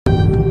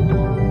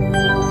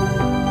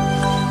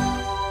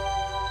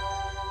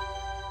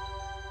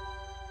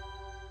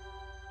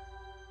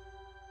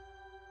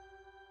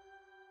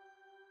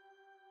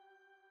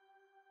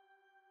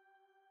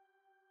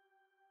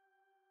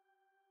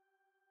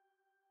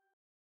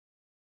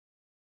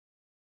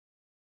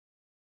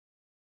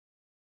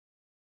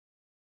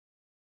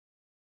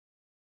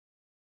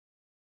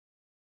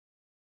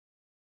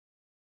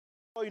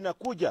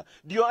inakuja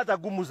ndio hata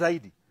gumu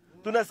zaidi.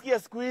 Tunasikia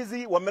siku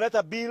hizi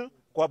wameleta bill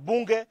kwa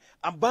bunge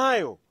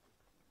ambayo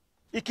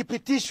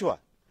ikipitishwa,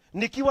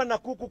 nikiwa na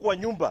kuku kwa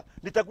nyumba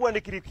nitakuwa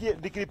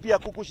nikilipia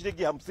kuku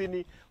shilingi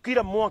 50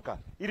 kila mwaka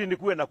ili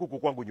nikuwe na kuku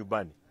kwangu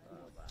nyumbani.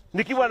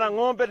 Nikiwa na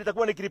ng'ombe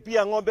nitakuwa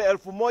nikilipia ng'ombe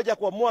 1000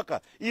 kwa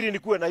mwaka ili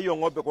nikuwe na hiyo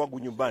ng'ombe kwangu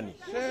nyumbani.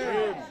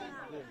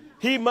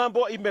 Hii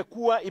mambo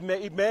imekuwa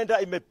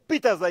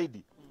imepita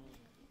zaidi.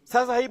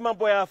 Sasa hii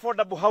mambo ya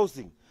affordable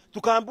housing,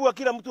 tukaambiwa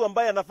kila mtu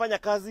ambaye anafanya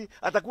kazi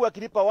atakuwa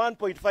akilipa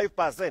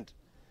 1.5%.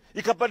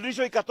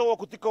 Ikabadilishwa ikatoa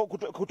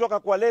kutoka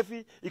kwa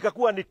levy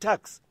ikakuwa ni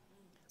tax.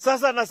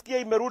 Sasa nasikia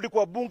imerudi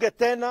kwa bunge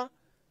tena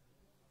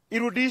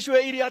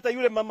irudishwe ili hata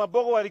yule mama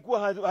bogo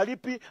alikuwa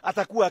halipi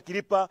atakuwa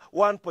akilipa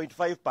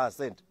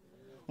 1.5%.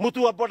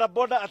 Mtu wa boda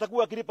boda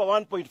atakuwa akilipa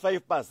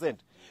 1.5%.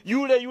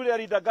 Yule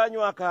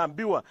alidanganywa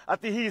akaambiwa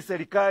ati hii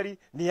serikali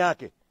ni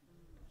yake.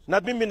 Na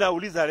mimi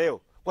nauliza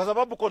leo, kwa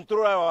sababu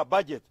controller wa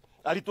budget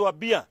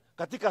alituambia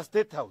katika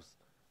State House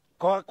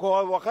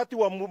kwa wakati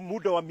wa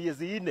muda wa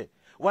miezi 4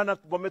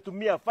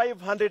 wametumia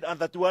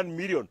 531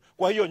 million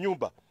kwa hiyo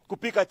nyumba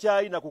kupika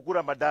chai na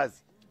kukula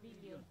mandazi.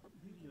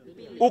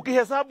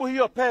 Ukihesabu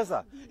hiyo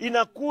pesa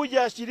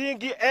inakuja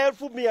shilingi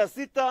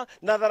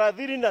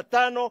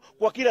 1635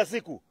 kwa kila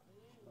siku.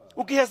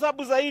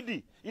 Ukihesabu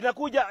zaidi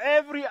inakuja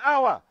every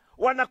hour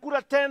wanakula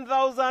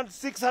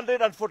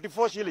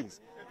 10,644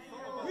 shillings.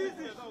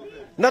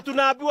 Na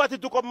tunaambiwa ati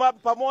tuko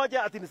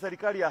pamoja ati ni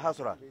serikali ya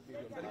hasara.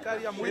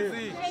 Serikali ya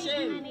mwizi.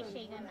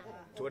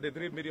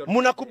 23 million.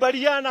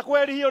 Mnakubaliana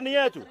kweli hiyo ni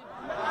yetu?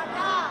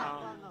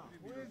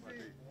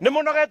 Ni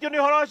monogetio ni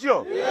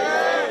horocio?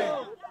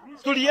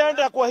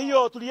 Tulienda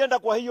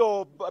kwa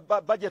hiyo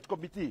budget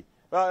committee,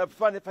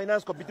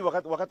 finance committee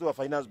wakati wa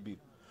finance bill.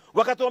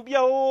 Wakatuambia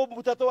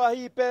mtatoa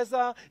hii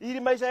pesa ili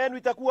maisha yenu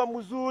itakuwa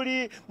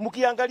mzuri,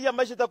 mkiangalia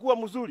maisha itakuwa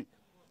mzuri.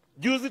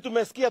 Juzi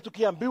tumesikia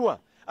tukiambiwa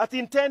at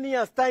in 10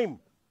 years time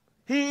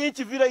hii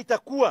nchi vile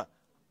itakuwa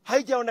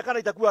haijaonekana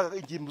itakuwa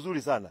nchi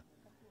mzuri sana.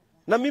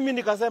 Na mimi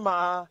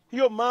nikasema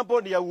hiyo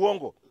mambo ni ya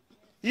uongo.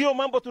 Hiyo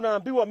mambo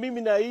tunaambiwa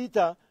mimi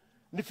naita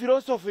ni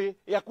philosophy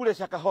ya kule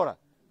Shakahora.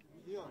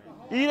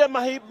 Ile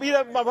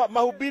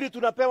mahubiri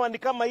tunapewa ni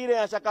kama ile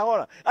ya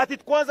Shakahora. Ati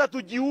kwanza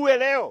tujiue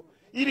leo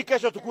ili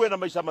kesho tukue na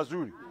maisha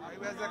mazuri.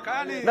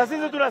 Haiwezekani. Na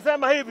sisi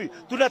tunasema hivi,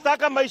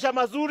 tunataka maisha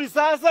mazuri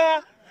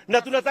sasa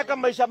na tunataka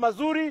maisha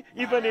mazuri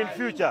even in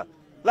future.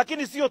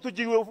 Lakini sio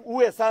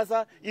tujiue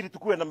sasa ili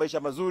tukue na maisha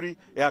mazuri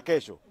ya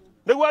kesho.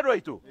 Ndugu wadu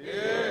waitu.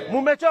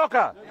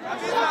 Mumechoka?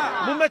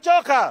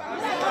 Mumechoka?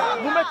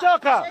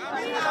 Mumechoka?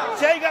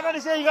 Sheigana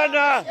ni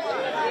sheigana.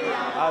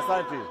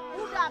 Asante.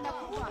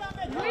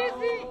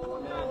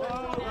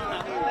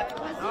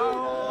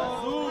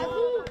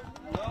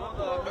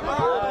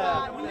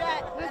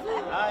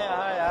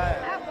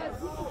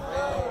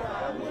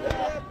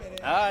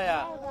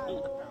 Haya.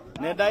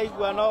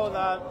 Nedaigwa no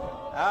that.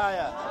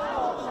 Haya.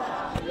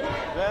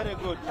 Very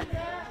good.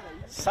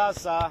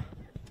 Sasa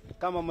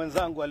kama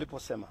mwenzangu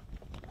aliposema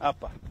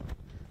hapa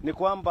ni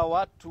kwamba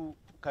watu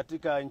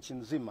katika nchi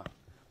nzima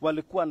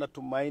walikuwa na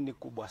tumaini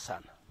kubwa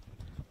sana.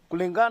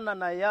 Kulingana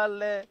na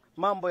yale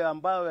mambo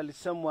ambayo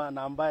yalisemwa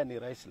na ambaye ni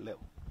rais leo.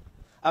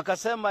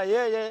 Akasema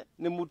yeye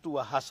ni mtu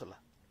wa hasla.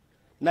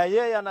 Na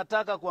yeye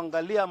anataka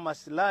kuangalia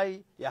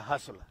maslahi ya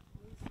hasla.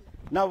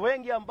 Na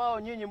wengi ambao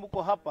nyinyi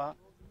mko hapa,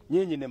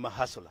 nyinyi ni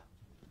mahasla.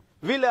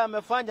 Vile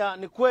amefanya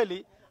ni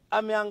kweli,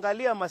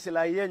 ameangalia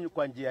maslahi yenu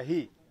kwa njia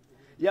hii.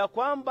 Ya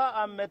kwamba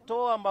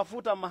ametoa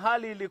mafuta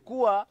mahali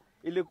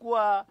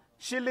ilikuwa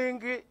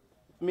shilingi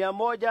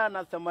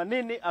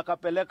 180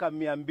 akapeleka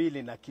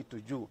 200 na kitu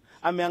juu.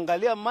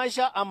 Ameangalia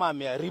maisha ama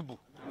ameharibu?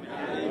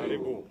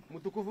 Ameharibu.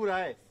 Mtukufu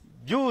rais.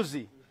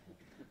 Juzi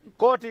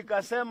koti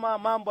ikasema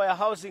mambo ya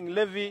housing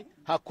levy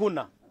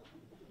hakuna.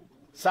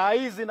 Saa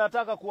hizi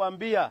nataka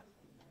kuambia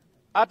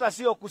hata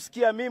sio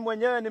kusikia, mimi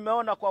mwenyewe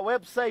nimeona kwa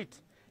website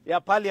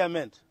ya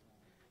parliament.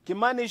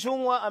 Kimani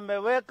Ichung'wah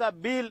ameweka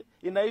bill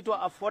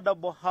inaitwa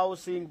affordable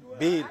housing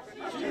bill.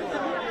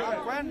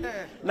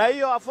 Na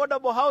hiyo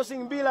affordable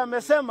housing bill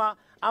amesema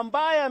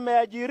ambaye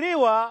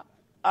ameajiriwa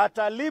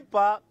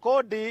atalipa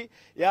kodi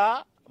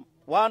ya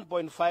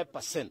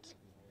 1.5%.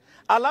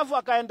 Alafu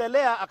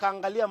akaendelea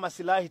akaangalia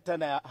maslahi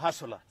tena ya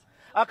hustler.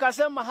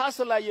 Akasema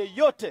hustler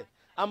yeyote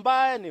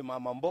ambaye ni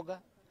mama mboga,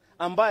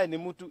 ambaye ni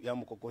mtu ya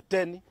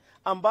mkokoteni,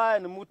 ambaye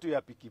ni mtu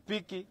ya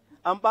pikipiki,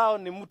 ambao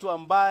ni mtu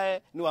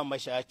ambaye ni wa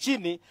maisha ya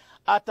chini,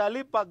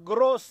 atalipa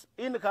gross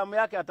income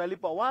yake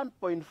atalipa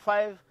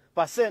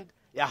 1.5%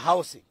 ya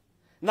housing.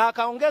 Na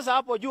akaongeza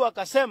hapo juu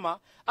akasema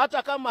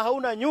hata kama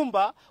hauna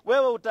nyumba,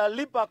 wewe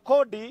utalipa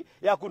kodi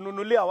ya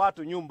kununulia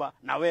watu nyumba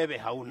na wewe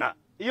hauna.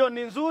 Hiyo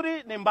ni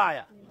nzuri ni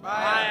mbaya?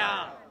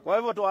 Mbaya. Kwa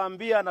hivyo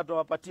tuwaambia na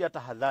tuwapatia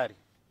tahadhari.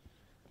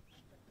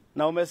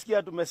 Na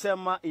umesikia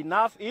tumesema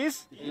enough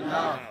is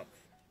enough.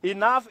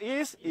 Enough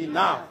is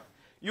enough.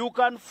 You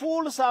can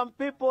fool some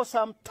people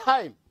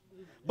sometime,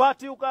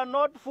 but you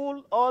cannot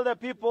fool all the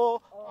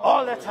people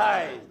all the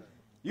time.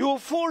 You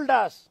fooled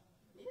us.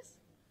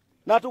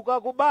 Na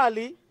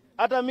tukakubali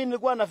Hata mimi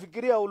nilikuwa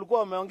nafikiria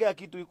ulikuwa umeongea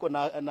kitu iko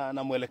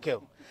na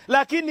mwelekeo.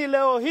 Lakini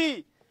leo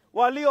hii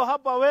walio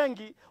hapa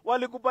wengi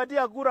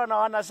walikupatia kura na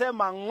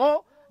wanasema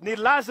ngo, ni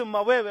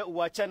lazima wewe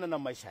uachane na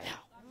maisha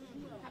yao.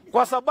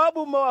 Kwa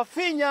sababu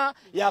umewafinya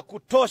ya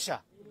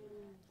kutosha.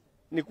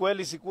 Ni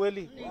kweli si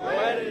kweli?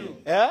 Kweli.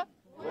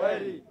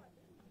 Kweli.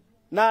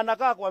 Na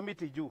anakaa kwa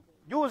miti juu.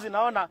 Juzi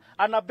naona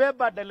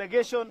anabeba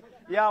delegation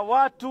ya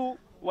watu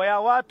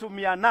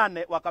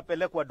 800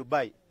 wakapelekwa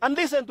Dubai. And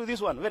listen to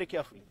this one very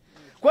carefully.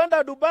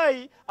 Kwenda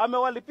Dubai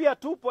amewalipia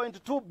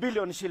 2.2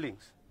 billion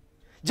shillings.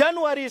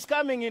 January is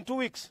coming in 2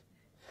 weeks.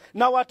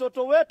 Na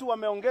watoto wetu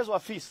wameongezwa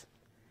fees.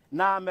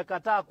 Na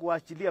amekataa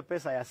kuachilia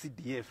pesa ya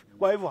CDF.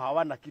 Kwa hivyo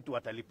hawana kitu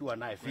watalipiwa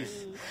naye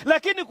fees.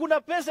 Lakini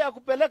kuna pesa ya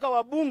kupeleka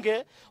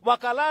wabunge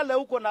wakalale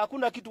huko na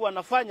hakuna kitu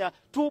wanafanya,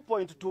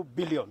 2.2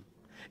 billion.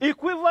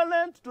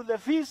 Equivalent to the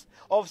fees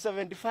of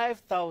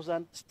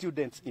 75,000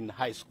 students in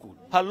high school.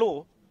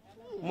 Hello?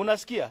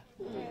 Munasikia?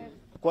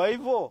 Kwa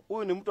hivyo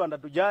huyu ni mtu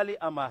anatujali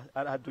ama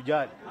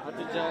hatujali?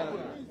 Hatujali.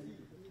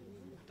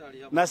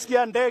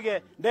 Nasikia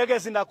ndege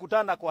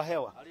zinakutana kwa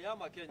hewa.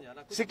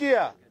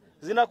 Sikia,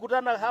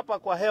 zinakutana hapa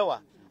kwa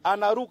hewa.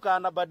 Anaruka,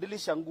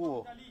 anabadilisha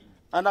nguo.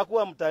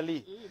 Anakuwa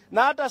mtalii.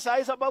 Na hata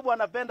saa sababu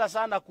anapenda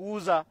sana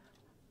kuuza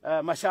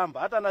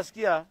mashamba. Hata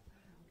nasikia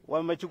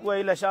wamechukua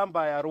ile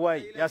shamba ya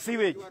Ruai, ya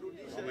sewage.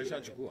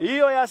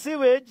 Hiyo ya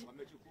sewage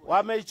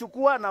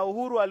wameichukua na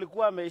Uhuru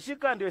alikuwa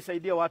ameishika ndio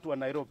isaidie watu wa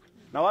Nairobi.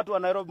 Na watu wa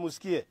Nairobi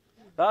msikie.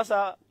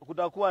 Sasa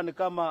kutakuwa ni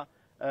kama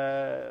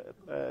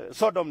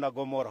Sodom na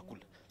Gomora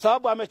kule.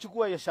 Sababu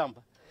amechukua hiyo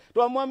shamba.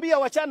 Tuamwambia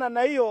wachana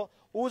na hiyo,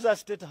 uza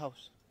State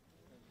House.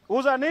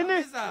 Uza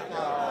nini?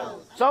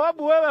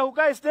 Sababu wewe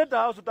hukai State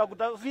House,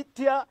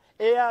 utakutafitia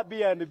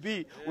Airbnb.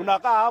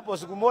 Unakaa hapo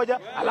siku moja,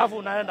 alafu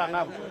unaenda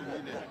ng'ambo.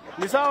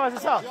 Ni sawa si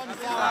sawa?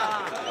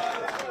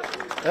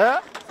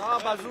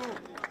 Sawa bazu.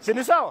 Si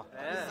ni sawa?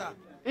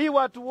 Hii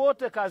watu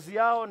wote kazi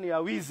yao ni ya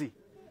wizi.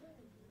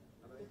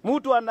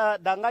 Mtu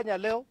anadanganya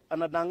leo,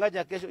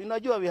 anadanganya kesho.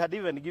 Unajua we had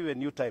even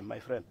given you time, my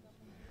friend.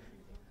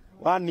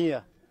 1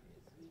 year,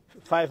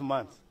 5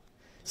 months.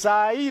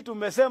 Saa hii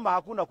tumesema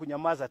hakuna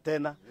kunyamaza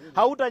tena.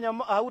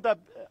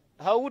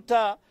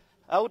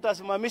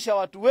 Hautasimamisha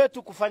watu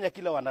wetu kufanya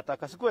kile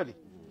wanataka, si kweli?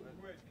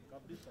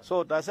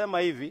 So tasema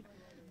hivi,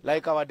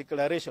 like our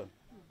declaration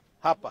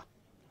hapa.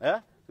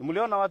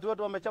 Mliona watu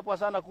wetu wamechapwa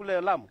sana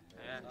kule Lamu?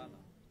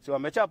 Si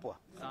wamechapwa?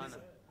 Sana.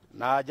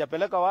 Na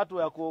hajapeleka watu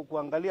ya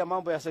kuangalia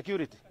mambo ya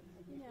security.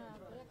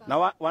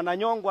 Na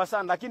wananyongwa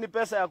sana, lakini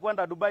pesa ya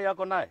kwenda Dubai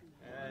yako naye.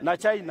 Na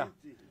China,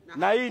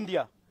 na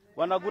India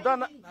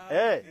wanakutana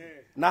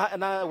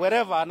na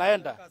wherever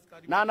anaenda.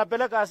 Na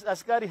anapeleka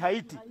askari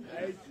Haiti.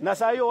 Na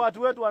saa hiyo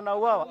watu wetu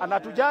wanauawa.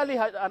 Anatujali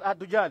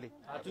hatujali?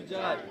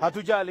 Hatujali.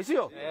 Hatujali,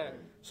 sio?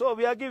 So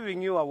we are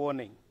giving you a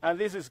warning, and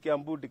this is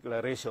Kiambu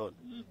declaration.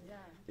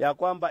 Ya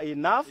kwamba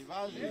enough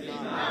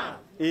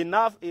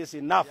is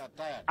enough.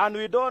 And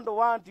we don't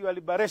want your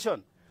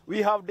liberation.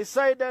 We have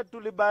decided to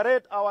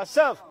liberate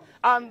ourselves.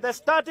 And the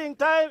starting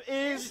time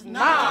is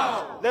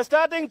now. The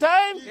starting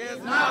time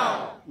is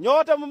now.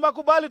 Nyote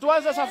mmekubali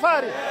tuanze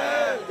safari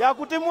ya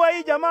kutimua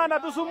hii jamaa na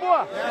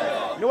tusumbua?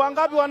 Ni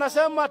wangapi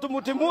wanasema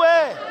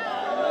tumutimue?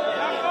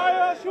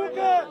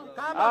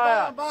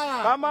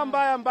 Kama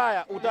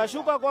mbaya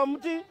utashuka kwa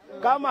mti,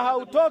 kama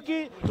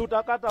hautoki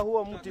tutakata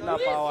huo mti na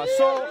pawa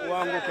so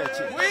uanguke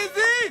chini.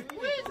 Mwizi!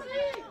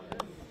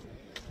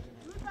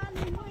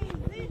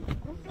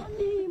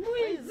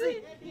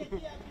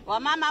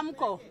 Wamama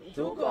mko?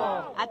 Tuko.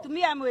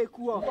 Atumia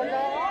mwekuo.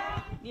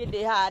 Ni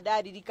ndi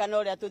handa ririkana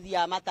uria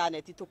tuthia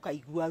mataneti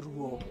tukaigua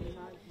ruo.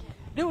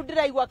 Riu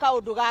ndiraigua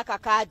kaundu gaka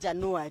ka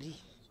January.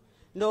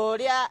 No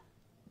uria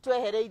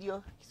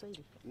twehereirio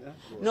Kiswahili.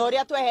 No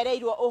uria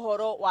twehereirio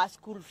uhoro wa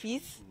school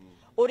fees.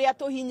 Uria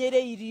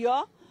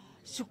tuhinyireirio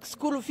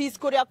school fees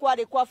kuria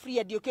kwari kwa free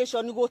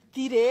education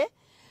gutire.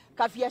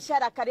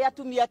 Kabiashara karia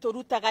atumia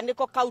turutaga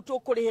niko kau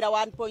tukurihira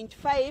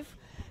 1.5.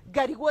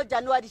 Ngarigwo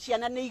January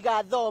ciana ni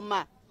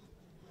igathoma.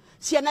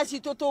 Ciana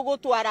citu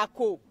tugutwara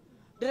ku.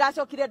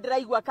 Ndiracokire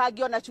ndiraigua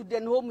kangiona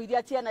children home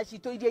iria ciana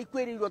citu iria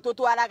ikwirirwo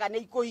tutwaraga ni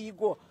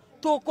ikuhingwo.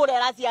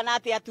 Tukurera ciana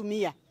ati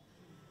atumia.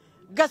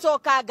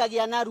 Ngacoka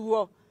ngagia na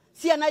ruo.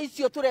 Ciana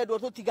icio turendwo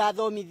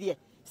tutigathomithie.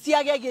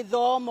 Ciage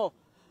githomo.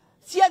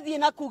 Ciathie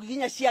na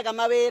kuginya ciaga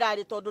mawira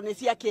ri tondu ni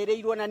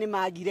ciakereirwo na ni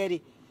magire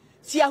ri.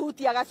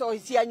 Ciahutia gacohi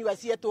cianyua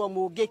cietwo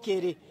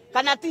mungikiri.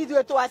 Kana ti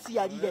ithwe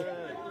twaciarire.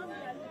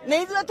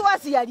 Ni ithwe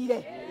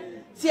twaciarire.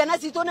 Ciana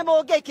citu ni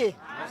mungiki.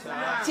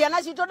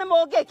 Ciana citu ni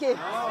mungiki.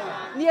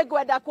 Nie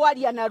ngwenda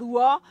kwaria na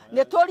ruo,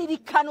 ni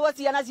turirikanwo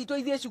ciana citu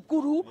ithie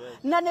cukuru,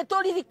 na ni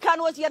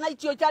turirikanwo ciana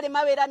icio itari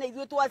mawira na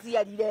ithwe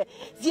twaciarire.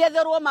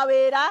 Cietherwo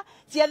mawira,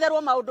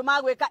 cietherwo maundu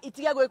ma gwika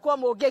itige gwikwo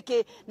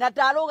mungiki, na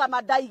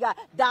ndarugama ndaiga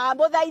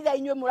ndamuthaitha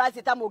inywe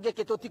muracita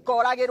mungiki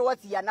tutikoragirwo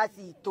ciana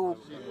citu.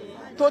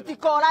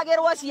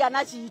 Tutikoragirwo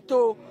ciana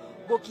citu.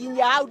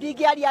 Gukinya hau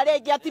ndingiaria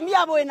ringi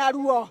atimia mwina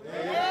ruo.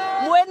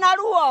 Mwina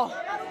ruo.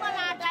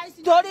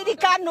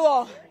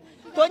 Turirikanwo.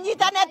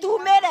 Tunyitane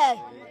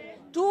tumire.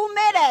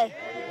 Tumire.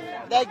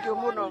 Thank you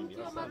muno.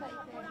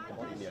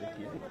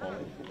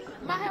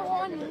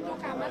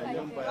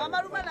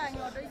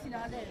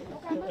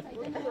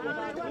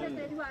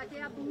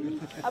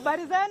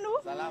 Habari zenu?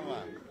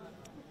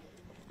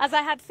 As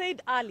I had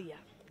said earlier,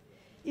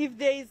 if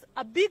there is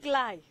a big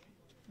lie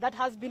that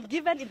has been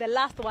given in the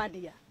last 1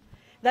 year,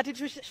 that it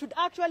should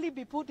actually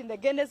be put in the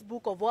Guinness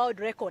Book of World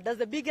Record as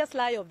the biggest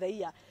lie of the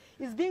year,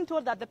 is being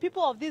told that the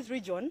people of this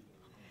region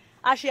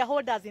are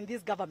shareholders in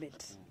this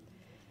government.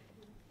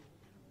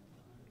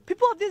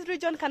 People of this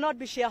region cannot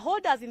be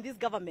shareholders in this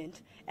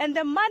government, and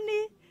the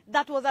money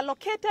that was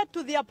allocated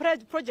to their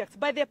projects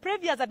by the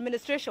previous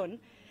administration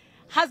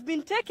has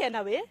been taken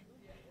away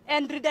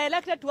and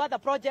redirected to other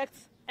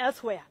projects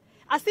elsewhere,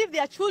 as if they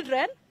are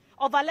children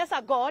of a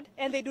lesser God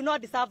and they do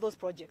not deserve those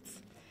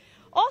projects.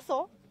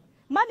 Also,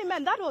 money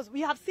man,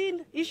 we have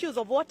seen issues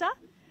of water,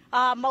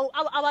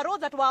 our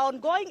roads that were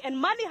ongoing and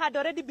money had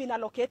already been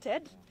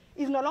allocated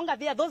is no longer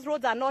there. Those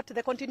roads are not,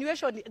 the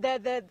continuation,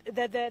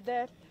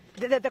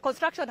 the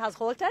construction has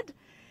halted.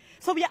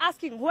 So we are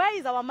asking, where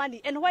is our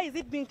money and why is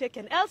it being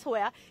taken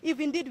elsewhere if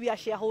indeed we are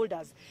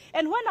shareholders?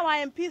 And when our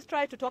MPs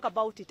try to talk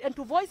about it and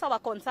to voice our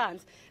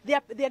concerns, they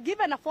are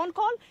given a phone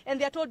call and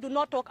they are told do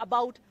not talk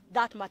about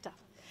that matter.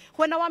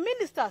 When our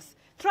ministers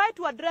try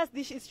to address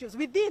these issues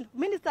within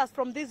ministers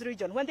from this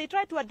region, when they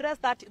try to address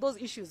those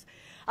issues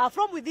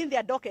from within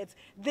their dockets,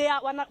 they are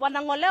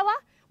wanangolewa,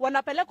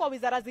 wanapelekwa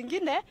wizara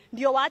zingine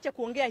ndio waache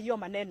kuongea hiyo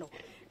maneno.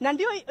 Na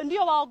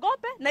ndio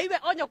waogope na iwe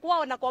onyo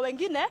kwao na kwa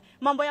wengine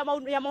mambo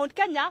ya Mount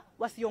Kenya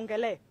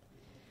wasiongele.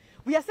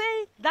 We are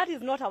saying that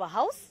is not our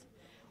house.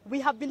 We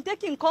have been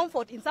taking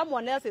comfort in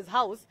someone else's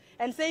house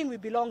and saying we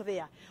belong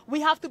there.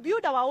 We have to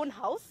build our own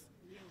house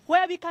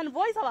where we can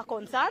voice our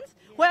concerns,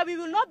 where we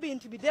will not be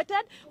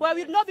intimidated, where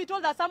we will not be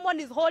told that someone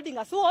is holding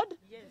a sword,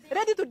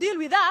 ready to deal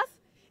with us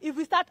if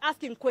we start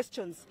asking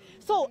questions.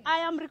 So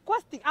I'm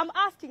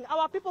asking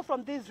our people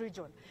from this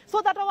region,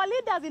 so that our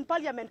leaders in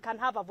parliament can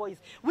have a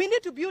voice. We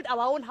need to build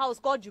our own house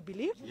called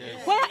Jubilee,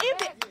 where if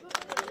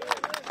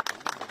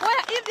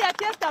they are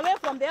chased away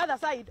from the other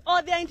side,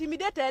 or they are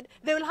intimidated,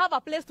 they will have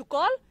a place to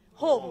call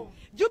home.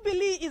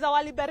 Jubilee is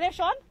our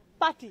liberation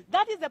party.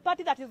 That is the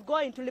party that is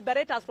going to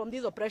liberate us from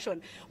this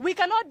oppression. We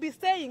cannot be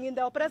staying in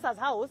the oppressor's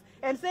house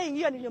and saying,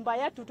 hiyo ni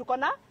Mbaya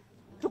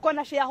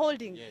tukona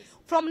shareholding.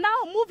 From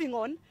now moving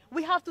on,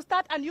 we have to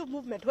start a new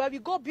movement where we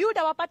go build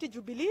our party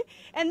Jubilee,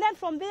 and then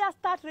from there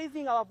start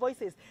raising our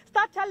voices,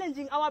 start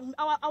challenging our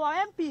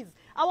MPs,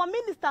 our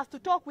ministers to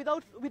talk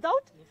without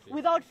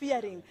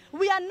fearing.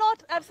 We are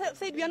not, I've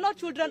said, we are not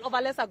children of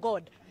a lesser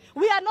God.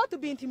 We are not to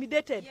be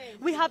intimidated.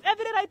 We have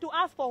every right to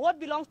ask for what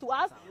belongs to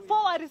us, for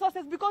our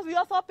resources, because we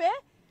also pay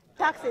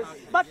taxes.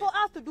 But for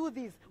us to do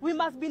this, we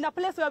must be in a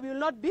place where we will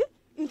not be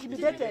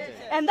intimidated.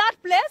 And that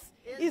place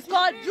is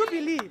called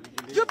Jubilee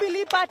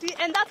Party.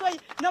 And that's why,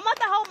 no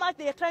matter how much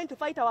they are trying to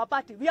fight our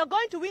party, we are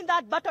going to win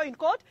that battle in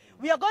court.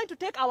 We are going to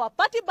take our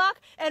party back,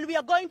 and we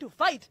are going to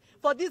fight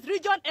for this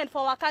region and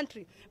for our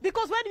country.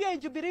 Because when we are in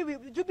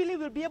Jubilee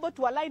will be able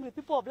to align with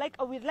people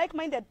with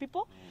like-minded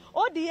people,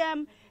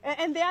 ODM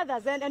and the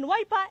others, and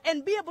Wiper,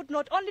 and be able to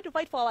not only to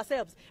fight for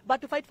ourselves, but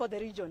to fight for the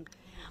region.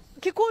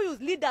 Kikuyu's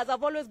leaders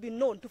have always been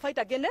known to fight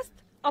against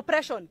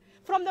oppression,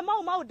 from the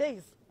Mau Mau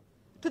days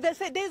to the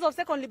days of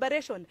second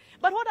liberation.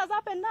 But what has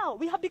happened now?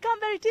 We have become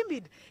very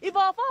timid. If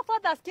our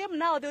forefathers came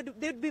now, they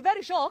would be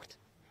very shocked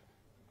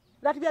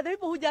that we are the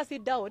people who just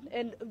sit down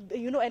and,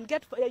 and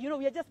get,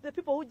 we are just the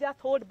people who just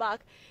hold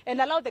back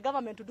and allow the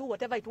government to do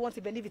whatever it wants,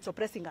 even if it's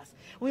oppressing us.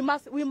 We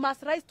must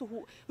rise to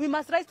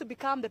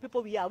become the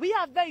people we are. We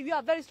are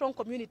very strong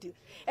communities.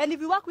 And if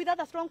we work with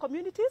other strong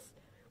communities,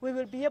 we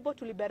will be able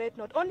to liberate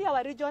not only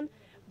our region,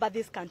 but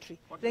this country.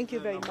 Thank you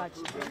very much.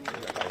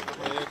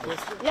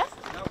 Yes?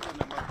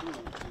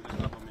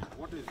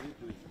 What is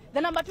it doing?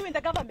 The number two in the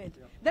government.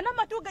 The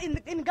number two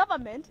in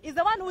government is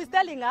the one who is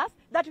telling us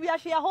that we are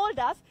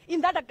shareholders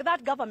in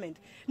that government,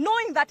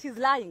 knowing that he's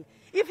lying.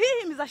 If he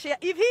is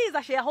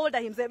a shareholder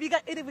himself,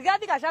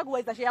 Rigathi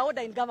Gachagua is a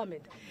shareholder in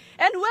government,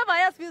 and whoever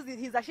else feels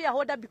he's a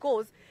shareholder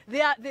because they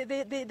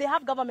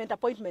have government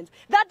appointments,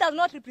 that does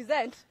not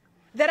represent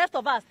the rest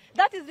of us.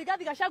 That is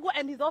Rigathi Gachagua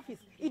and his office.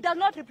 It does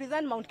not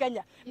represent Mount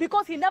Kenya,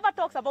 because he never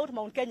talks about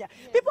Mount Kenya.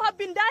 People have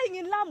been dying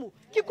in Lamu,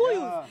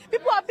 Kikuyus.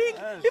 People are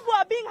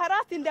being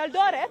harassed in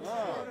Eldoret.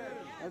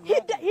 He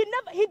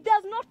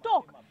does not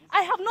talk.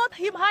 I have not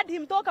heard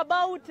him talk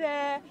about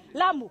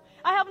Lamu.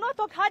 I have not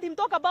heard him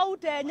talk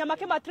about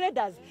Nyamakema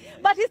traders.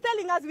 But he's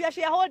telling us we are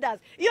shareholders.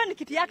 Hiyo ni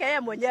kiti yake yeye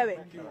mwenyewe.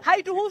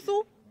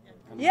 Haituhusu.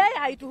 Yeye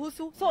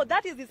haituhusu. So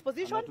that is his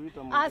position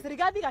as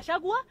Rigathi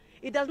Gachagua.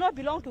 It does not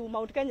belong to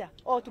Mount Kenya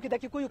or to the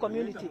Kikuyu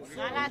community.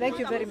 Thank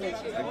you very much.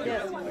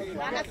 Yes.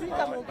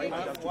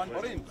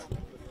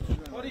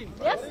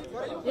 Yes?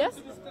 Yes?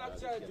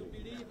 Restructure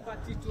Jubilee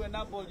Party to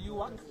enable you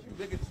to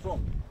make it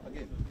strong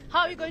again. How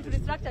are you going to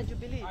restructure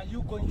Jubilee? Are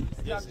you going to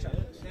restructure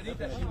the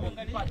leadership of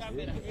the party?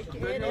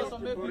 And also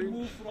maybe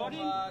move from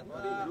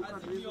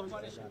Azimio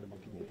coalition?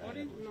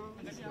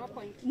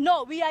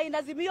 No, we are in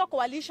Azimio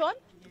coalition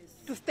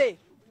to stay.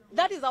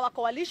 That is our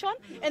coalition,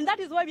 and that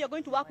is why we are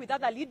going to work with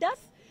other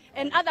leaders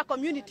and other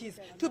communities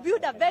to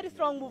build a very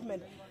strong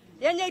movement.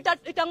 yenye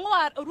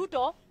itangoa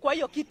Ruto kwa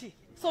hiyo kiti.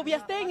 So we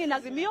are staying in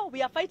Azimio,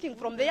 we are fighting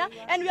from there,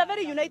 and we are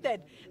very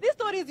united. These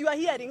stories you are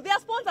hearing, they are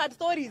sponsored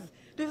stories.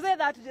 To say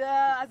that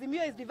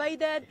Azimio is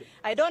divided,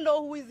 I don't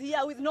know who is here,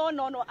 who is no,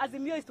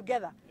 Azimio is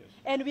together.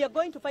 And we are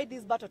going to fight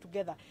this battle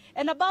together.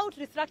 And about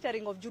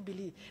restructuring of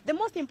Jubilee, the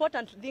most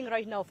important thing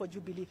right now for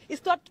Jubilee is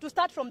to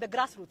start from the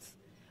grassroots,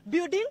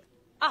 building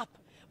up.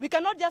 We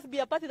cannot just be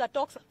a party that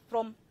talks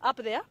from up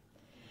there,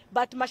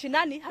 but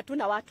mashinani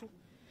hatuna watu.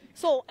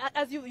 So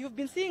as you've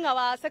been seeing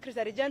our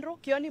Secretary General,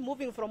 Kioni,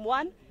 moving from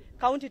one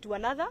county to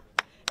another,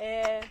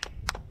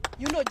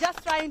 you know,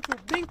 just trying to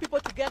bring people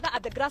together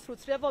at the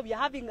grassroots level. We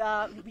are having,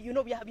 you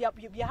know, we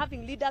are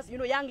having leaders, you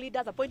know, young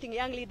leaders, appointing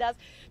young leaders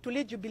to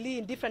lead Jubilee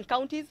in different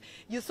counties.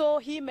 You saw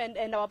him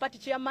and our party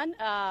chairman,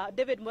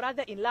 David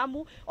Murathe in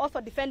Lamu,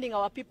 also defending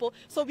our people.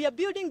 So we are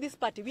building this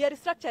party. We are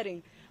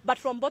restructuring, but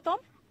from bottom,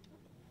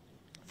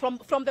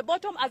 from the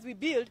bottom as we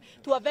build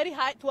to a very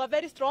high, to a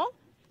very strong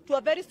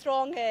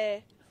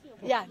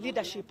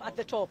leadership at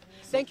the top.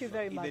 Thank you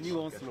very much. In the new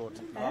onslaught,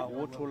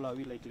 what role are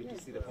we likely to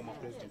see the former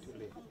president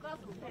play?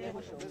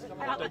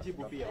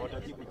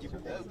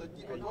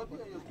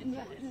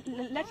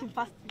 Let him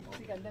first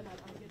speak and then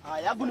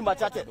I'll yangu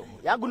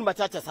ni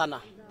machache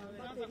sana.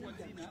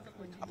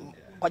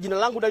 Kwa jina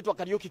langu naitwa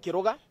Kariuki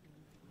Kiroga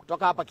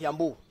kutoka hapa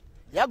Kiambu.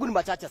 Yangu ni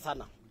machache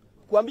sana.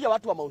 Kuambia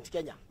watu wa Mount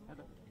Kenya,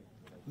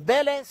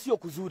 mbele sio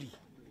kuzuri.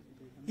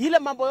 Ile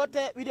mambo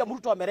yote William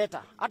Ruto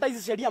ameleta, hata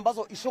hizi sheria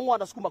ambazo Ishongwa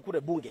anasukuma kule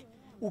bunge.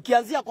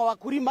 Ukianzia kwa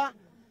wakulima,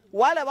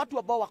 wale watu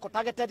ambao wako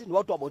targeted ni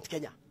watu wa Mount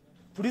Kenya.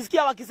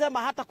 Tulisikia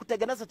wakisema hata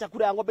kutengeneza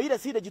chakula ya ng'ombe ile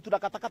silage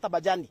tunakatakata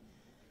majani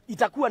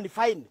itakuwa ni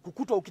fine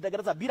kukutwa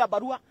ukitengeneza bila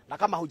barua na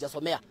kama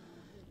hujasomea.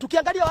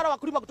 Tukiangalia wale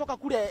wakulima kutoka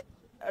kule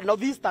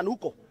Northeastern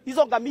huko,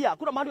 hizo ngamia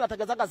kuna mahali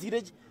wanatengeneza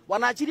silage,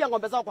 wanaachilia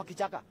ng'ombe zao kwa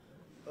kichaka,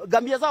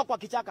 ngamia zao kwa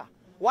kichaka.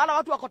 Wala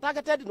watu wako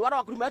targeted ni wale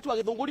wakulima wetu wa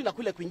Githunguri na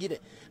kule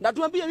kwingine. Na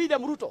tuambie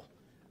William Ruto,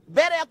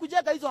 mbele ya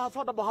kujenga hizo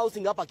affordable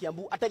housing hapa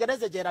Kiambu,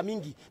 atengeneze jela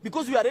mingi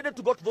because we are ready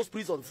to go to those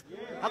prisons.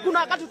 Hakuna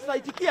wakati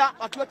tutaitikia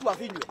watu wetu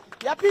wafinywe.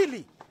 Ya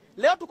pili,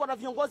 leo tuko na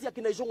viongozi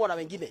akina Ishongwa na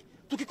wengine.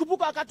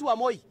 Tukikumbuka wakati wa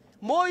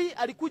Moi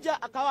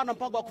alikuja akawa na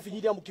mpango wa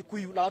kufinyilia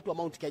Mkikuyu na watu wa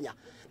Mount Kenya.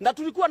 Na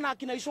tulikuwa na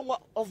akina Ishongwa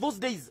of those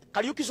days,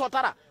 Kariuki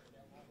Shotara,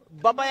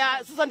 baba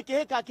ya Susan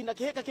Keheka, akina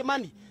Keheka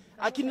Kimani,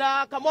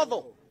 akina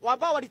Kamotho,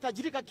 wabao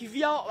walitajirika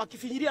kivyao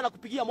wakifinyilia na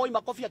kupigia Moi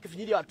makofi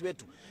akifinyilia watu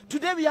wetu.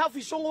 Today we have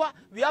Ishongwa,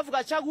 we have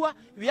Gachagua,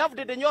 we have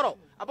Dede Nyoro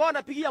ambao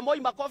wanapigia Moi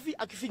makofi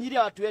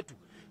akifinyilia watu wetu.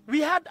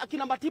 We had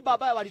akina Matiba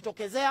ambao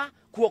walitokezea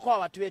kuokoa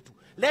watu wetu.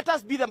 Let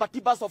us be the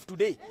Matibas of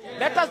today.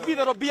 Let us be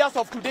the Robias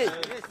of today.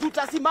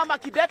 Tutasimama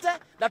kidete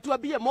na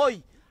tuambie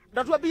Moi,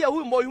 na tuambie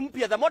huyu Moi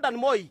mpya, the modern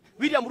Moi,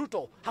 William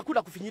Ruto,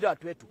 hakuna kufinyilia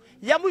watu wetu.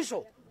 Ya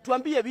mwisho,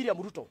 tuambie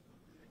William Ruto,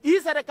 hii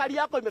serikali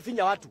yako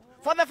imefinya watu.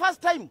 For the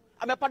first time,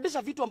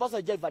 amepandisha vitu ambazo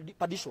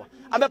haijapandishwa.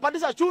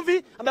 Amepandisha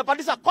chumvi,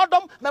 amepandisha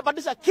condom,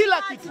 amepandisha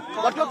kila kitu.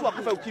 Watu wetu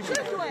wakufe ukimwi.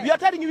 We are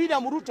telling you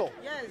William Ruto,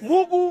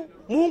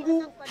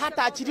 Mungu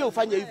hata achilie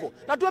ufanye hivyo.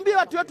 Na tuambie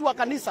watu wetu wa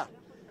kanisa.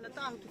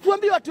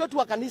 Tuambie watu wetu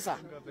wa kanisa.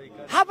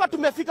 Hapa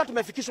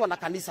tumefikishwa na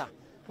kanisa.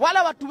 Wale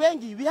watu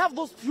wengi, we have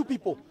those few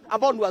people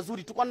ambao ni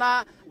wazuri. Tuko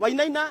na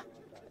Wainaina,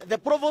 the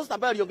provost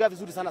ambaye aliongea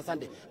vizuri sana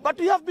Sunday. But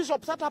we have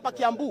bishops hapa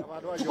Kiambu.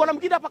 Tuko na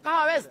mwingine hapa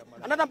Kahawa West,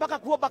 anaenda mpaka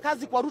kuomba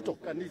kazi kwa Ruto.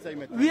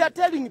 We are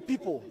telling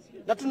people,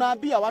 na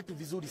tunaambia watu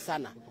vizuri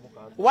sana.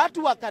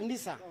 Watu wa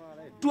kanisa,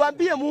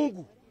 tuambie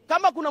Mungu,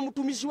 kama kuna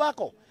mtumishi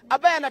wako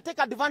ambaye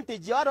anateka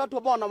advantage ya wale watu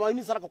ambao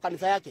wanamwamini sana kwa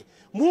kanisa yake,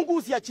 Mungu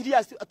usiachilie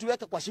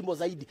atuweke kwa shimo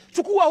zaidi.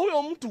 Chukua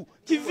huyo mtu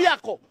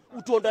kivyako,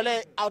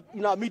 utuondolee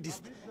in our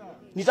midst.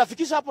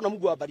 Nitafikisha hapo na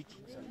Mungu awabariki.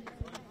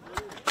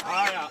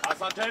 Haya,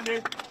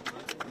 asanteni.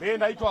 Mimi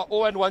naitwa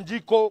Owen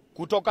Wanjiko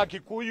kutoka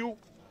Kikuyu.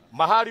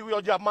 Mahali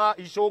huyo jamaa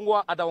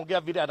Ishongwa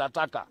ataongea vile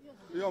anataka.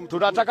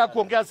 Tunataka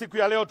kuongea siku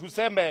ya leo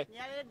tuseme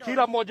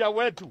kila mmoja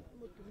wetu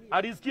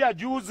alisikia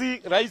juzi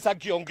rais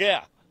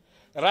akiongea.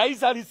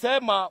 Rais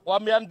alisema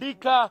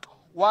wameandika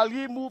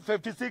walimu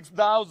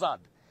 56,000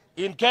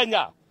 in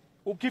Kenya.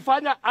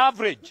 Ukifanya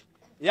average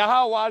ya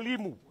hao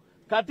walimu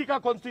katika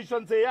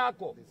constituency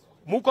yako,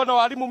 muko na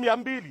walimu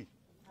 200.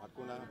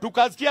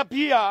 Tukasikia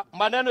pia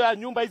maneno ya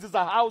nyumba hizi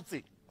za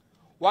housing.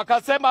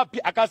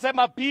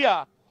 Akasema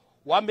pia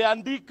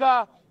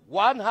wameandika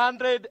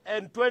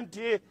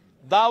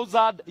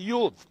 120,000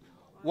 youth.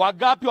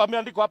 Wagapi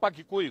wameandikwa hapa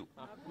Kikuyu?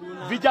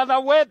 Vijana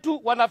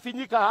wetu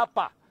wanafinyika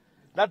hapa.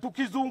 Na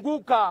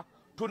tukizunguka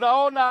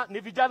tunaona ni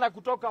vijana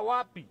kutoka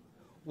wapi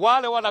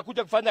wale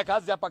wanakuja kufanya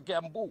kazi hapa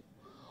Kiambu.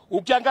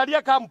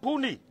 Ukiangalia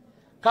kampuni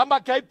kama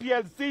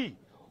KPLC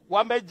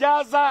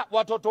wamejaza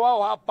watoto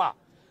wao hapa.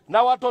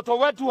 Na watoto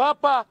wetu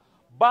hapa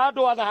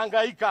bado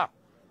wanahangaika.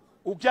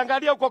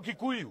 Ukiangalia huko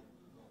Kikuyu,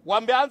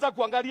 wameanza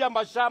kuangalia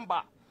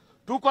mashamba.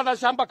 Tuko na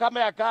shamba kama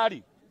ya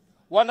Kari.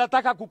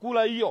 Wanataka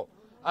kukula hiyo.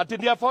 Ati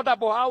ni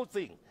affordable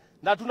housing.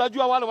 Na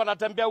tunajua wale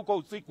wanatembea huko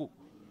usiku.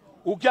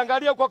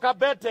 Ukiangalia huko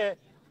Kabete,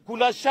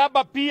 kuna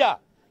shamba pia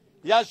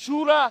ya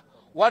Shura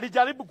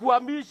walijaribu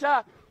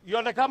kuhamisha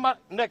ione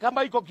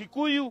kama iko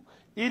Kikuyu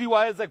ili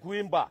waweze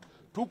kuimba.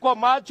 Tuko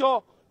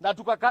macho, na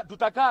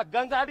tutakaa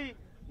gangari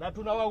na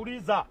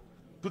tunawauliza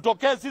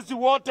tutokee sisi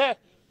wote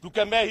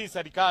tukemee hii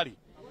serikali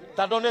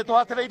tandone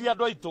twatereiria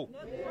andu aitu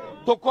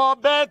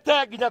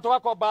tukombete nginya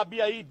tugakomba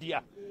mbia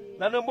India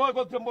na nä mwä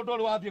gå tirä må ndå å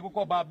rä wathiä gå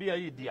komba mbia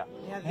India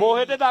må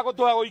hä ndä ndagå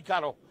tå he gå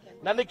ikaro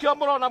na nä kä o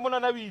må rona må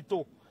nene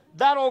witå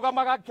ndarå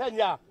gamaga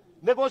Kenya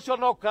nä gå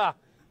conoka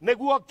nä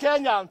guo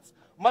Kenyans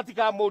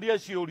matikamå rie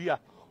ciå ria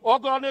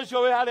ongorwo nä å cio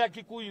wä harä a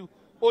Kikuyu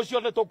å cio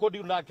nä tå kå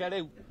ndiu nake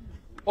rä u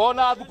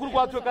ona thukuru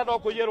gwatuä ka no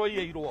kå iyä rwo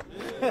iyä irwo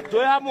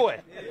twä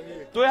hamwe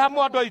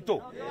andå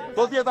aitå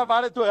tå thiä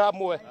thabarä twä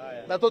hamwe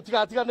na tå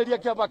tigatiganä rie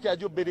kä ama kä a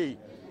Jubilee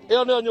ä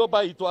yo nä yo nyå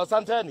mba itå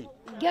asanteni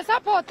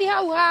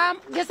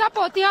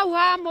Nge-support hau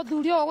ha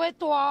muthuri ũyũ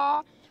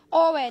gwĩtwo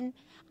Owen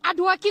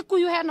andũ a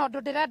Kikuyu hena ũndũ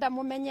ndĩrenda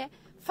mũmenye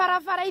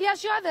barabara iria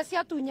ciothe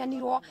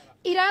ciatunyanirwo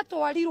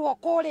iratwarirwo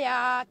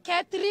kũrĩa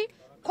Ketri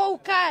kũu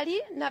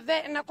Kari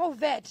na kũu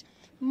Vet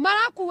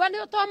marakuwa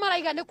nĩ to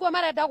maraiga nĩkuo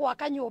marenda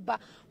gwaka nyũmba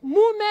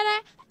mumere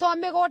to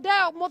mĩgũnda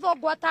ĩyo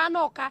mũthũngũ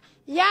atanoka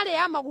yarĩ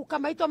ya maguka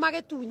maitũ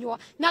magĩtunywo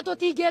na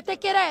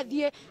tũtingĩtĩkĩra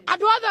thiĩ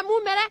andũ othe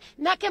mumere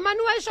na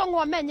Kĩmani wa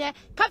Icũng'wa menye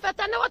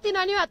kabete nĩ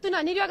gũtinanio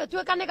yatunanirio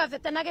gĩtuĩka nĩ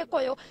gabete na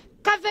Gĩkũyũ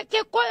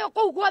Gĩkũyũ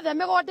kũu guothe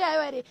mĩgũnda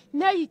ĩyo ĩrĩ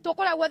nĩ itũ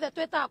kũrĩa guothe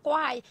twĩtaga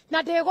kwa hai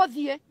na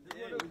ndĩgũthiĩ.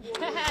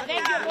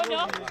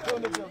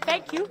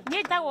 Thank you.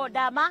 Niĩ njĩtagwo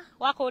Ndama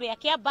wa kũrĩa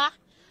Kĩamba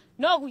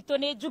no gwitũ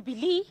nĩ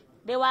Jubilee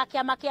ndĩ wa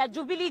kĩama kĩa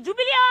Jubilee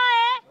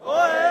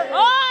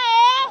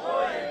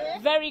oe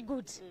very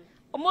good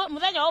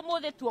muthenya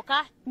ũmũthĩ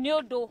tuoka nĩ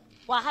ũndũ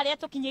wa harĩa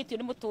tũkinyĩtio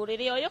nĩ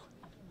mũtũrĩre ũyũ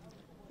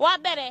wa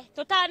mbere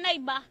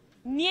tũtanaima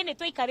niĩ nĩ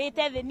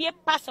tũikarĩte thĩ niĩ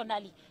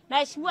personally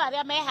na ecimu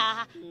arĩa me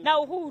haha na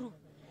Uhuru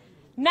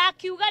na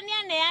akiuga nĩ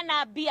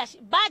aneana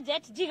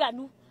budget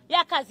njiganu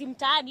ya kazi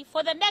mtaani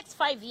for the next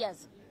 5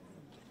 years.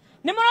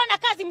 Nĩ mũrona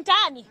kazi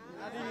mtaani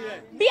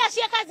mbia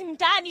cia kazi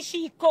mtaani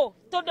ciko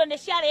tondũ nĩ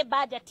ciarĩ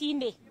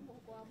budget-inĩ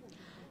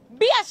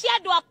mbia cia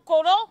andũ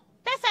akũrũ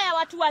pesa ya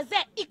watu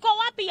wazee iko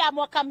wapi ya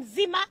mwaka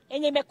mzima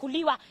yenye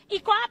imekuliwa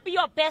iko wapi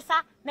hiyo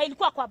pesa na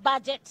ilikuwa kwa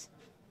budget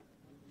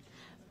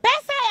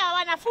pesa ya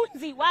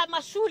wanafunzi wa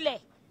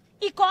mashule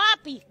iko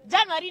wapi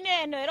January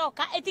neno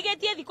eroka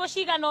etigetie thiko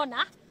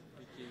ciganona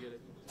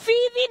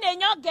fithi nĩ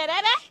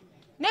nyongerere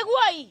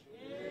nĩguo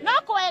no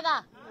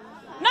kwega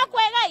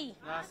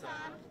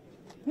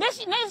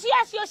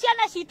nĩ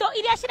ciana citũ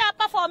iria cira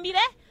performire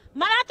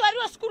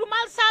maratwarirwo cukuru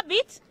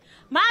Marsabit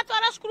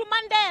maratwara cukuru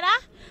Mandera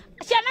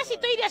ciana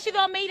citũ iria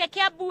cithomeire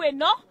Kiambu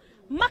ĩno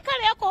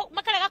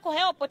makarega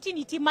kũheo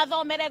opportunity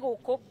mathomere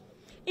gũkũ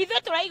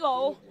ithuĩ tũraiga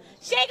ũũ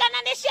ciaigana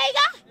nĩ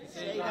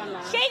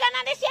ciaigana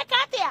nĩ cieka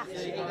atĩa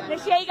nĩ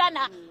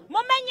ciaigana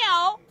mũmenye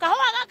ũũ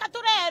kahũa gaka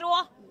tũrerwo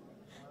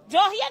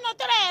njohi ĩno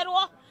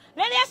tũrerwo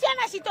rĩrĩa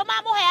ciana citũ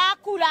mamũheaga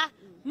kura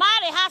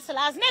marĩ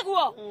hustlers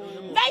nĩguo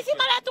thaa ici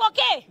maretwo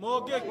kĩ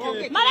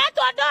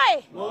maretwo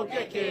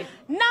ndũĩ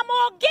na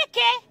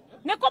mũngĩkĩ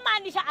nĩ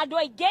kũmaanisha andũ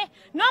aingĩ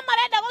no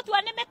marenda gũtua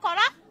nĩ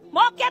mĩkora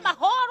moke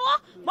mahũrwo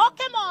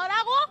moke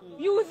moragwo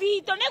yuthi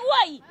itũ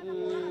nĩguo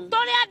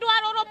tũrĩ andũ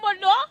arũrũ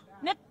mũno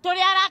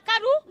tũrĩ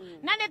arakaru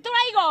na nĩ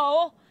tũraiga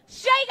ũũ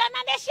ciaigana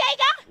nĩ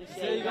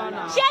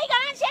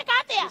ciaigana nĩ cieka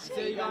atĩa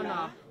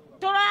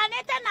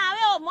tũroranĩte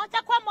nawe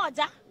moja kwa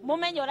moja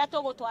mũmenye ũrĩa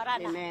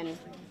tũgũtwarana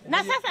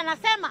na sasa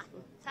nasema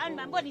sawa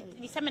nimeambiwa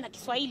niseme na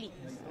Kiswahili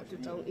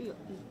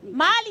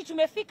mahali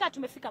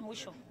tumefika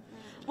mwisho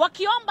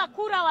wakiomba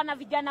kura wana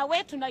vijana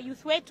wetu na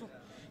youth wetu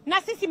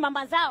na sisi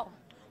mama zao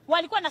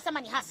walikuwa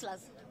nasema ni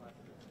hustlers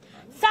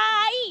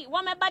saa hii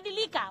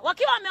wamebadilika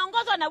wakiwa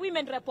wameongozwa na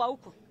women rep wa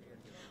huko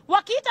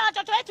wakiita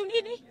watoto wetu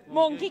nini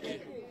Mongiki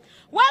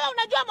wewe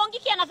unajua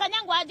Mongiki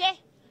anafanyangwa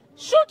aje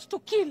shoot to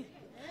kill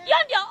hiyo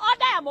ndio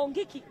order ya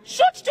Mongiki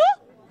shoot to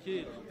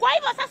kill kwa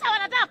hivyo sasa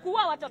wanataka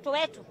kuua watoto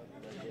wetu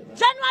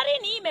Januari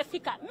ni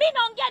imefika mimi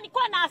naongea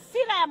nilikuwa na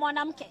hasira ya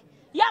mwanamke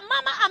ya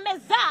mama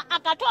amezaa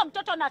akatoa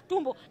mtoto na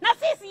tumbo na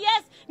sisi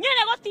yes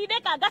nyene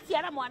gotindeka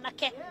gaciara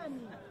mwanake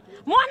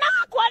mwana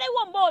wakwa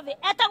rĩu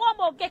ũmũthĩ etagwo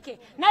Mongiki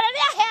na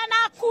rĩrĩa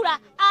heana kura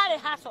arĩ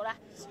hasora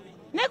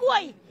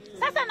nĩguo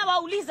sasa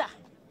nawauliza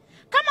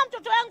kama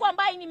mtoto wangu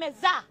ambaye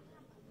nimezaa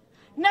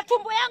na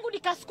tumbo yangu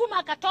nikasukuma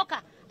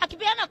akatoka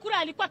akipeana kura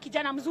alikuwa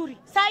kijana mzuri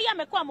saa hii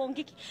amekuwa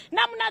Mongiki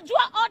na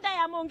mnajua order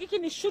ya Mongiki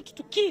ni shoot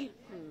to kill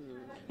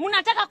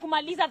mnataka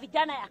kumaliza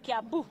vijana ya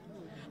Kiambu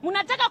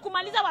mnataka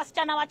kumaliza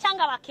wasichana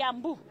wachanga wa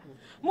Kiambu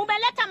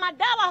mumeleta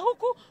madawa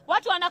huku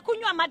watu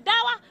wanakunywa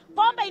madawa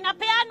pombe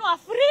inapeanwa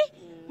free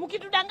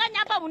mkitudanganya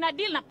hapa mna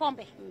deal na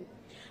pombe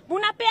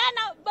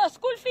mnapeana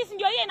school fees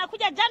ndio hiyo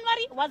inakuja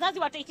January wazazi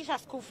wataitisha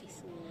school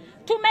fees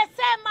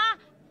tumesema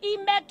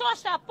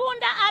imetosha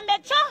punda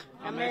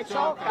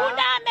amechoka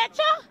punda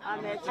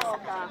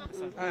amechoka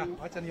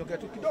acha niongee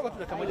tu kidogo tu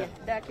dakika moja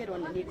ndakirwo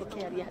niko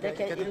kiaria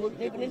reke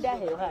ni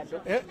ndaheo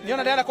hado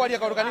niona ndaenda kwaria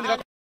karuka nini